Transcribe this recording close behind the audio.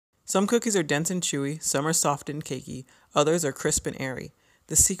Some cookies are dense and chewy, some are soft and cakey, others are crisp and airy.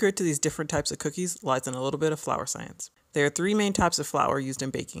 The secret to these different types of cookies lies in a little bit of flour science. There are three main types of flour used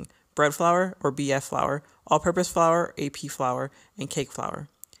in baking: bread flour or BF flour, all-purpose flour, AP flour, and cake flour.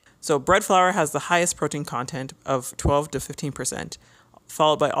 So bread flour has the highest protein content of 12 to 15%,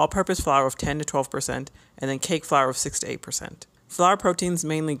 followed by all-purpose flour of 10 to 12%, and then cake flour of 6 to 8%. Flour proteins,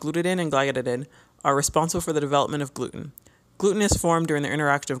 mainly glutathin and gliadin, are responsible for the development of gluten. Gluten is formed during the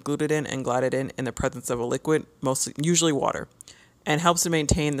interaction of glutathin and gliadin in the presence of a liquid, usually water, and helps to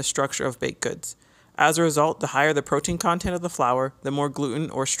maintain the structure of baked goods. As a result, the higher the protein content of the flour, the more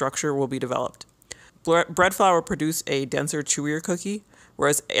gluten or structure will be developed. Bread flour produce a denser, chewier cookie,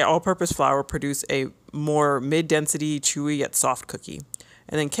 whereas all-purpose flour produce a more mid-density, chewy yet soft cookie.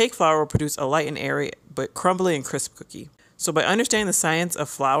 And then cake flour will produce a light and airy but crumbly and crisp cookie. So by understanding the science of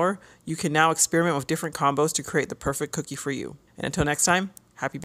flour, you can now experiment with different combos to create the perfect cookie for you. And until next time,